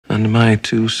and my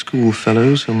two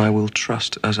schoolfellows, whom I will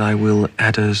trust as I will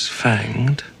adders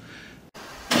fanged.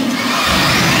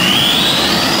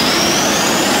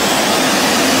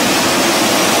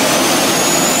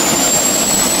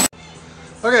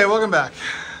 Okay, welcome back.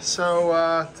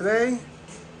 So today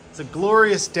is a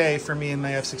glorious day for me in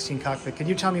my F-16 cockpit. Can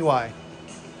you tell me why?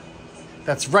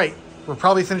 That's right. We're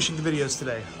probably finishing the videos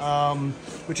today,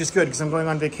 which is good because I'm going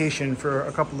on vacation for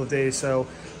a couple of days. So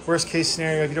worst case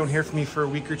scenario, if you don't hear from me for a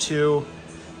week or two,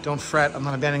 don't fret. I'm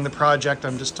not abandoning the project.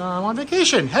 I'm just I'm on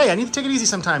vacation. Hey, I need to take it easy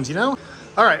sometimes, you know?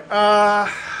 All right.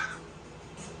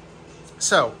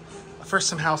 So first,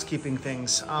 some housekeeping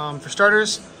things. For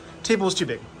starters, table was too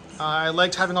big. I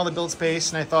liked having all the build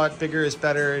space, and I thought bigger is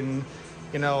better, and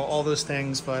you know, all those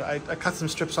things. But I cut some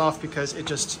strips off because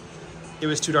it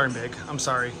was too darn big. I'm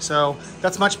sorry. So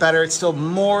that's much better. It's still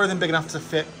more than big enough to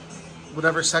fit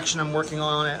whatever section I'm working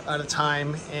on at a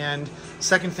time. And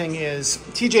second thing is,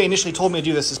 TJ initially told me to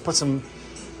do this, is put some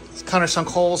countersunk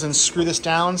holes and screw this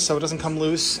down so it doesn't come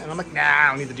loose. And I'm like, nah, I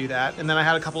don't need to do that. And then I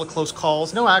had a couple of close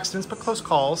calls, no accidents, but close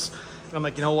calls. And I'm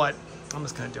like, you know what? I'm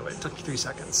just gonna do it. It took me 3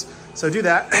 seconds. So do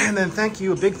that. And then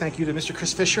a big thank you to Mr.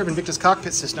 Chris Fisher of Invictus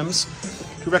Cockpit Systems,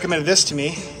 who recommended this to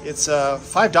me. It's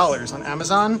 $5 on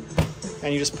Amazon.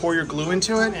 And you just pour your glue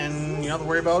into it, and you don't have to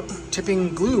worry about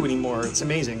tipping glue anymore. It's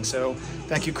amazing. So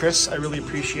thank you, Chris. I really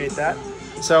appreciate that.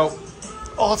 So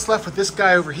all that's left with this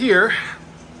guy over here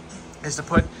is to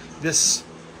put this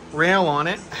rail on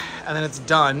it, and then it's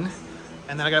done.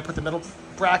 And then I gotta put the metal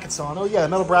brackets on. Oh yeah, the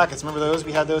metal brackets. Remember those?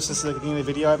 We had those since the beginning of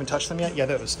the video. I haven't touched them yet. Yeah,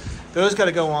 those. Those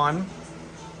gotta go on.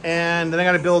 And then I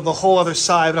got to build the whole other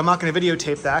side, but I'm not going to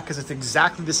videotape that because it's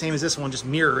exactly the same as this one, just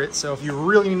mirror it. So if you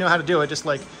really know how to do it, just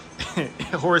like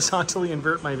horizontally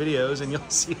invert my videos and you'll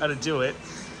see how to do it.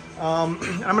 I'm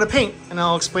going to paint, and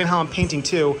I'll explain how I'm painting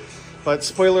too. But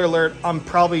spoiler alert, I'm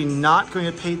probably not going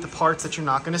to paint the parts that you're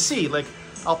not going to see. Like,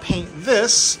 I'll paint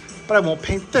this, but I won't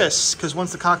paint this, because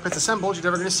once the cockpit's assembled, you're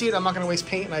never going to see it. I'm not going to waste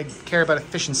paint, and I care about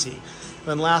efficiency. And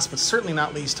then last but certainly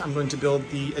not least, I'm going to build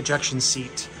the ejection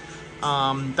seat.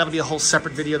 That'll be a whole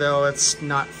separate video though. It's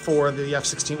not for the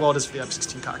F-16. Well, it is for the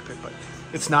F-16 cockpit, but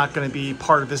it's not going to be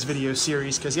part of this video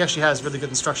series because he actually has really good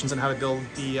instructions on how to build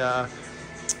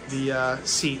the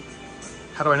seat.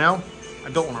 How do I know? I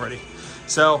built one already.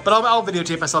 So, but I'll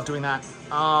videotape myself doing that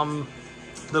a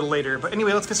little later. But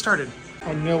anyway, let's get started.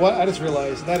 Oh, you know what? I just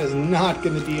realized that is not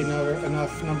going to be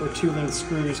enough number 2-length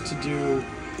screws to do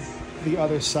the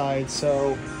other side.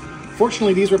 So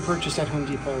fortunately, these were purchased at Home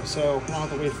Depot, so I don't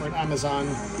have to wait for an Amazon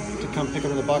to come pick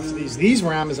up in the box of these. These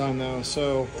were Amazon though,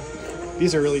 so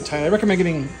these are really tight. I recommend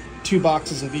getting 2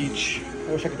 boxes of each.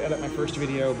 I wish I could edit my first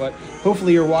video, but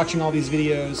hopefully you're watching all these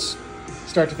videos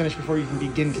start to finish before you can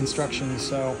begin construction.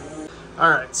 So, all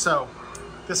right, so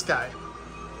this guy,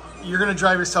 you're gonna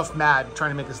drive yourself mad trying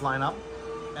to make this line up,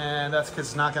 and that's because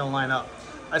it's not gonna line up.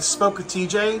 I spoke with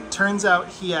TJ. Turns out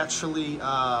he actually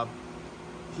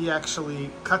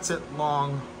cuts it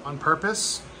long on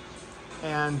purpose,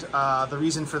 and the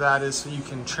reason for that is so you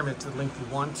can trim it to the length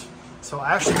you want. So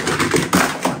I actually,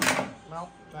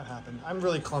 well, that happened. I'm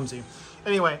really clumsy.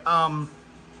 Anyway,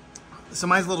 so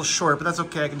mine's a little short, but that's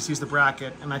okay. I can just use the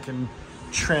bracket and I can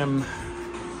trim,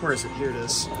 where is it? Here it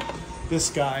is.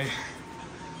 This guy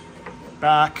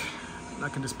back, and I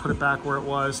can just put it back where it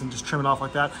was and just trim it off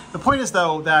like that. The point is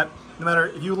though that no matter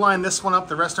if you line this one up,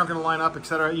 the rest aren't going to line up,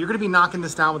 etc. You're going to be knocking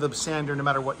this down with a sander no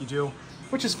matter what you do,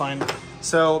 which is fine.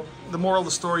 So the moral of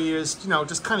the story is, you know,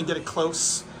 just kind of get it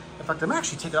close. In fact, I'm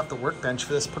actually taking off the workbench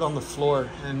for this, put it on the floor,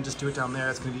 and just do it down there.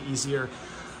 It's going to be easier.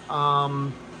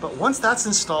 But once that's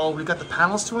installed, we've got the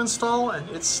panels to install, and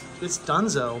it's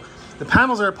donezo. The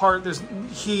panels are a part.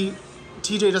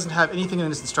 TJ doesn't have anything in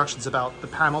his instructions about the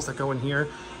panels that go in here.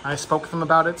 I spoke with him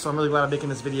about it, so I'm really glad I'm making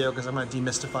this video because I'm going to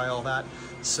demystify all that.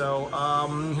 So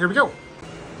here we go.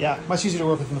 Yeah, much easier to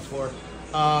work with on the floor.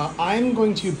 I'm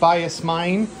going to bias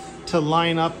mine to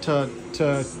line up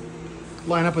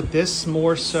with this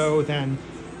more so than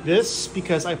this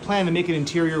because I plan to make an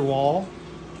interior wall.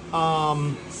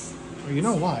 Or you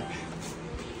know what?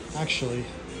 Actually,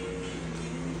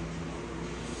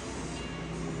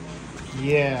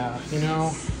 yeah, you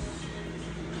know,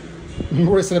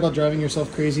 remember what I said about driving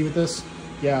yourself crazy with this?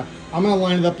 Yeah, I'm gonna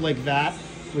line it up like that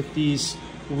with these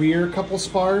rear couple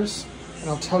spars, and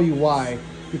I'll tell you why.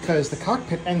 Because the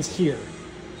cockpit ends here,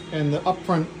 and the up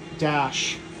front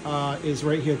dash is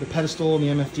right here, the pedestal and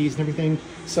the MFDs and everything.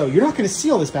 So you're not gonna see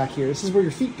all this back here. This is where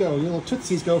your feet go, your little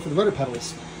tootsies go for the rudder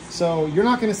pedals. So you're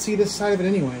not gonna see this side of it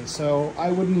anyway. So I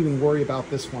wouldn't even worry about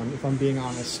this one, if I'm being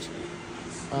honest.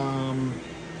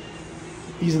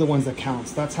 These are the ones that count.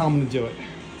 So that's how I'm gonna do it.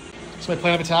 So my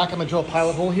plan of attack, I'm gonna drill a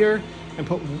pilot hole here and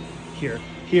put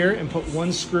here and put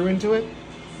one screw into it.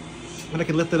 And I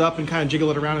can lift it up and kind of jiggle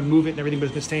it around and move it and everything, but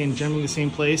it's gonna stay in generally the same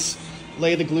place.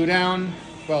 Lay the glue down,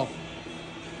 well,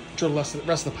 drill the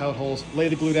rest of the pilot holes, lay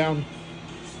the glue down,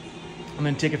 and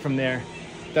then take it from there.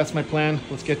 That's my plan.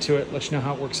 Let's get to it. Let you know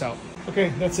how it works out. Okay,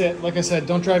 that's it. Like I said,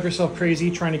 don't drive yourself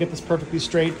crazy trying to get this perfectly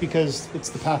straight because it's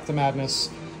the path to madness.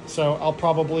 So I'll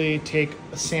probably take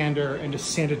a sander and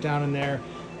just sand it down in there.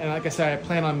 And like I said, I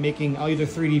plan on making, I'll either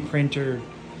 3D print or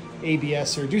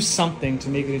ABS or do something to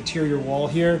make an interior wall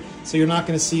here. So you're not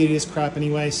gonna see it as crap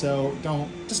anyway. So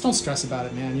just don't stress about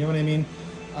it, man. You know what I mean?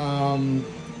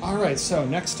 All right, so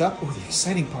next up, the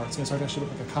exciting part. It's gonna start to actually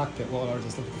look like a cockpit. Well, ours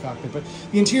does look like a cockpit, but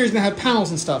the interior is gonna have panels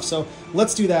and stuff. So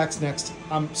let's do that next.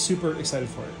 I'm super excited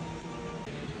for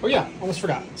it. Oh yeah, almost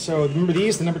forgot. So remember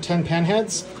these, the number 10 pen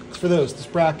heads? It's for those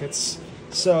brackets.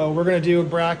 So we're gonna do a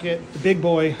bracket, the big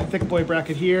boy, thick boy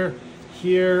bracket here,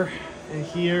 here, and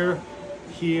here,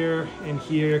 here, and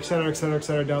here, et cetera, et cetera, et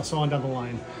cetera, down, so on down the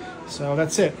line. So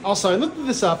that's it. Also, I looked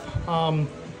this up. I'm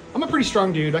a pretty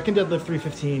strong dude. I can deadlift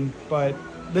 315, but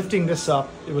lifting this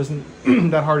up, it wasn't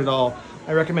that hard at all.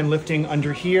 I recommend lifting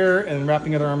under here and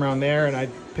wrapping your arm around there, and I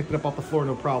picked it up off the floor,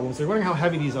 no problem. So you're wondering how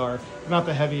heavy these are. They're not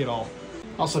that heavy at all.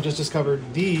 Also just discovered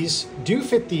these do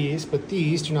fit these, but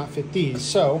these do not fit these.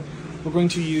 So we're going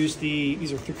to use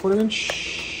these are 3/4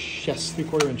 inch? Yes,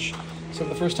 3/4 inch. So for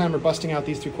the first time we're busting out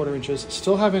these 3/4 inches.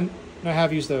 Still haven't, no, I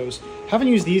have used those. Haven't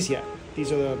used these yet.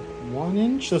 These are the 1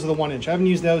 inch? Those are the 1 inch. I haven't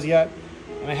used those yet.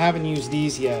 And I haven't used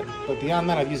these yet, but beyond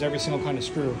that, I've used every single kind of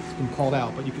screw. It's been called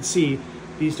out, but you can see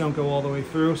these don't go all the way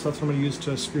through, so that's what I'm gonna use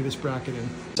to screw this bracket in.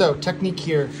 So, technique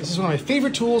here. This is one of my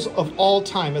favorite tools of all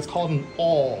time. It's called an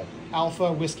awl.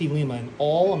 Alpha Whiskey Lima. An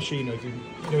awl, I'm sure you know if you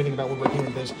know anything about woodworking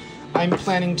with this. I'm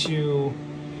planning to,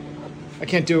 I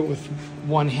can't do it with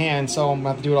one hand, so I'm gonna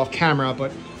have to do it off camera,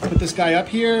 but put this guy up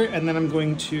here, and then I'm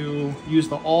going to use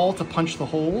the awl to punch the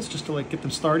holes, just to like get them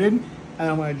started. And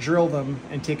I'm going to drill them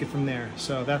and take it from there.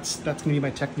 So that's going to be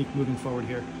my technique moving forward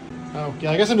here. Oh,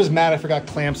 yeah, I guess I'm just mad I forgot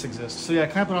clamps exist. So yeah,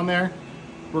 clamp it on there.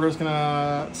 We're just going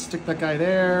to stick that guy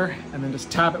there and then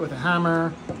just tap it with a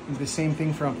hammer. Do the same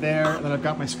thing for up there. And then I've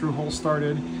got my screw hole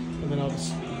started. And then I'll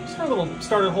just start a little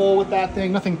starter hole with that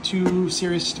thing. Nothing too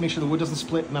serious, just to make sure the wood doesn't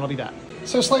split, and that'll be that.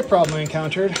 So a slight problem I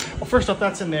encountered. Well, first off,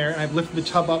 that's in there. And I've lifted the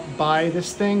tub up by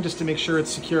this thing just to make sure it's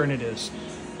secure, and it is.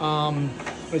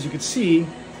 As you can see,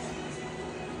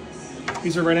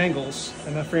 these are right angles,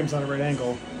 and that frame's not a right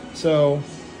angle. So,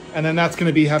 and then that's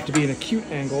going to have to be an acute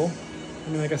angle. I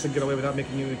mean, I guess I'd get away without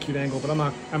making it an acute angle, but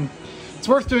it's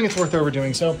worth doing, it's worth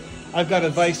overdoing. So I've got a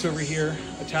vise over here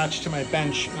attached to my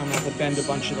bench, and I'm going to have to bend a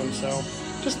bunch of them. So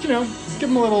just, you know, give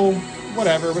them a little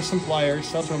whatever with some pliers.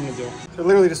 So that's what I'm going to do. So I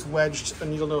literally just wedged a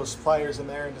needle nose pliers in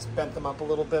there and just bent them up a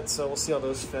little bit. So we'll see how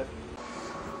those fit.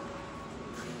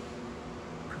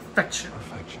 Perfection.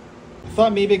 Perfection. I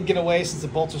thought maybe I could get away since the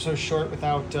bolts are so short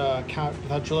without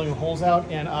drilling the holes out,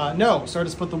 and no, started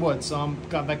to split the wood. So I'm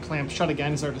got that clamp shut again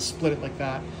and started to split it like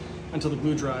that until the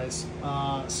glue dries.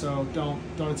 So don't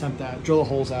attempt that. Drill the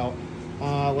holes out.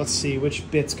 Let's see which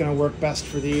bit's gonna work best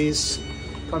for these.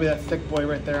 Probably that thick boy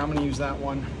right there. I'm gonna use that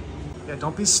one. Yeah,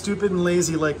 don't be stupid and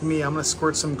lazy like me. I'm gonna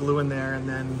squirt some glue in there and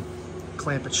then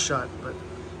clamp it shut. But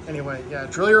anyway, yeah,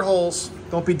 drill your holes.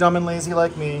 Don't be dumb and lazy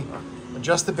like me.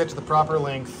 Adjust the bit to the proper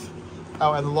length.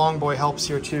 Oh, and the long boy helps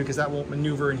here too, because that won't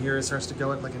maneuver in here. It starts to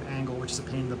go at like an angle, which is a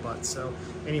pain in the butt. So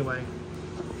anyway,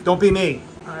 don't be me.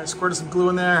 All right, squirted some glue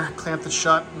in there, clamped it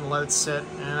shut, and let it sit.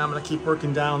 And I'm gonna keep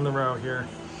working down the row here.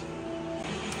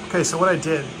 Okay, so what I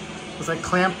did was I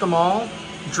clamped them all,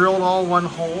 drilled all one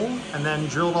hole, and then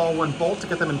drilled all one bolt to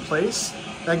get them in place,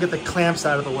 then get the clamps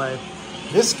out of the way.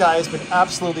 This guy has been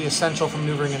absolutely essential for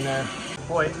maneuvering in there.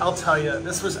 Boy, I'll tell you,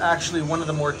 this was actually one of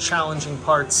the more challenging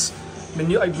parts.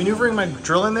 Maneuvering my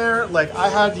drill in there, like I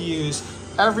had to use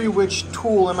every which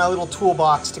tool in my little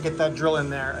toolbox to get that drill in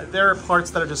there. There are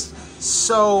parts that are just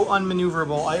so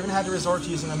unmaneuverable. I even had to resort to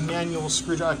using a manual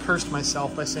screwdriver. I cursed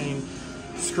myself by saying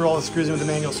screw all the screws in with a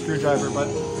manual screwdriver, but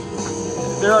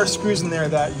there are screws in there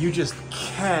that you just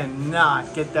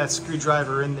cannot get that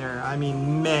screwdriver in there. I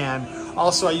mean, man.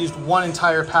 Also, I used one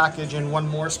entire package and one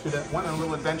more screw that went on a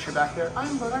little adventure back there.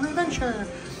 I'm on an adventure.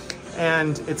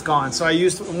 And it's gone. So I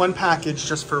used one package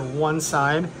just for one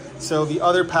side. So the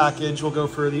other package will go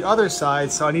for the other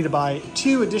side. So I need to buy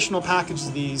 2 additional packages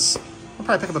of these. I'll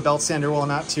probably pick up a belt sander, well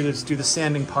not to just do the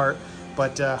sanding part.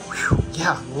 But whew,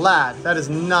 yeah, lad, that is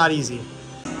not easy.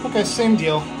 Okay, same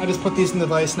deal. I just put these in the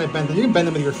vise and I bend them. You can bend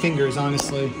them with your fingers,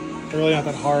 honestly. They're really not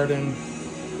that hard, and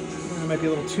it might be a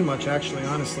little too much actually,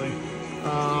 honestly.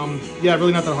 Yeah,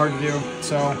 really not that hard to do.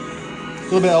 So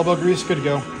little bit of elbow grease, good to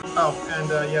go. Oh, and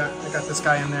yeah, I got this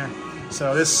guy in there.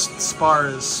 So this spar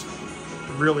is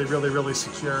really, really, really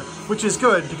secure, which is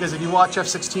good because if you watch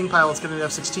F-16 pilots get into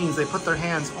F-16s, they put their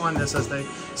hands on this as they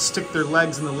stick their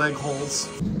legs in the leg holes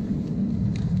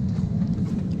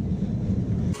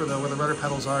for where the rudder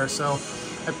pedals are. So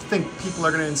I think people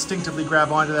are going to instinctively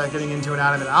grab onto that, getting into and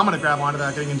out of it. I'm going to grab onto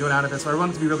that, getting into and out of it. So I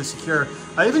want it to be really secure.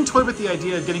 I even toyed with the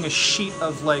idea of getting a sheet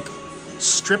of like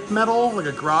strip metal, like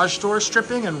a garage door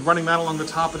stripping, and running that along the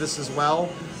top of this as well,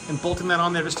 and bolting that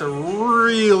on there just to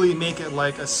really make it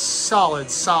like a solid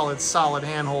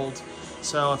handhold.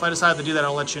 So if I decide to do that,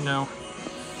 I'll let you know.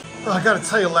 Oh, I gotta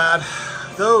tell you, lad,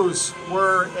 those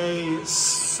were a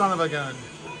son of a gun.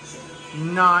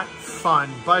 Not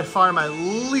fun. By far my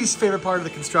least favorite part of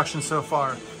the construction so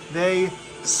far. They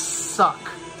suck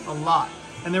a lot.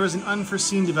 And there was an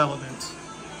unforeseen development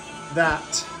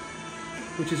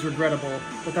which is regrettable,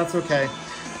 but that's okay.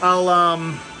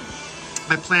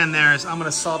 My plan there is I'm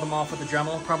gonna saw them off with a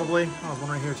Dremel probably. I was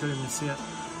wondering here too, I didn't see it.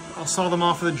 I'll saw them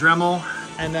off with a Dremel,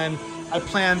 and then I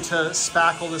plan to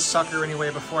spackle this sucker anyway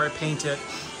before I paint it.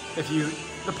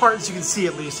 The parts you can see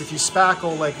at least, if you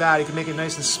spackle like that, you can make it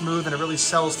nice and smooth, and it really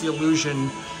sells the illusion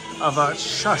of a,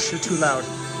 shush, you're too loud.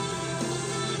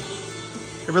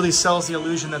 It really sells the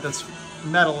illusion that that's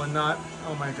metal and not,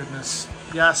 oh my goodness.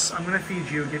 Yes, I'm gonna feed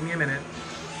you, give me a minute.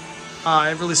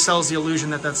 It really sells the illusion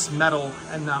that that's metal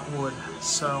and not wood.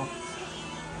 So,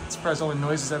 I'm surprised all the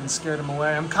noises haven't scared him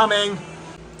away. I'm coming!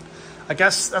 I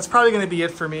guess that's probably gonna be it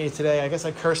for me today. I guess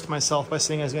I cursed myself by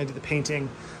saying I was gonna do the painting,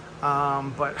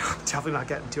 but definitely not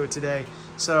getting to it today.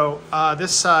 So,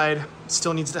 this side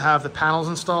still needs to have the panels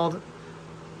installed.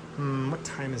 What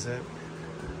time is it?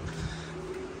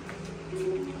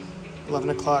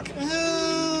 11 o'clock.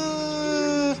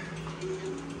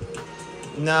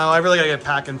 No, I really gotta get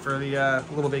packing for the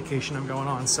little vacation I'm going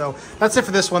on. So that's it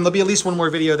for this one. There'll be at least one more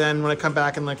video then when I come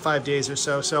back in like 5 days or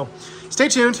so. So stay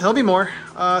tuned, there'll be more.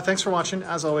 Thanks for watching,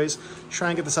 as always. Try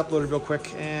and get this uploaded real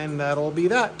quick, and that'll be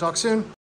that. Talk soon.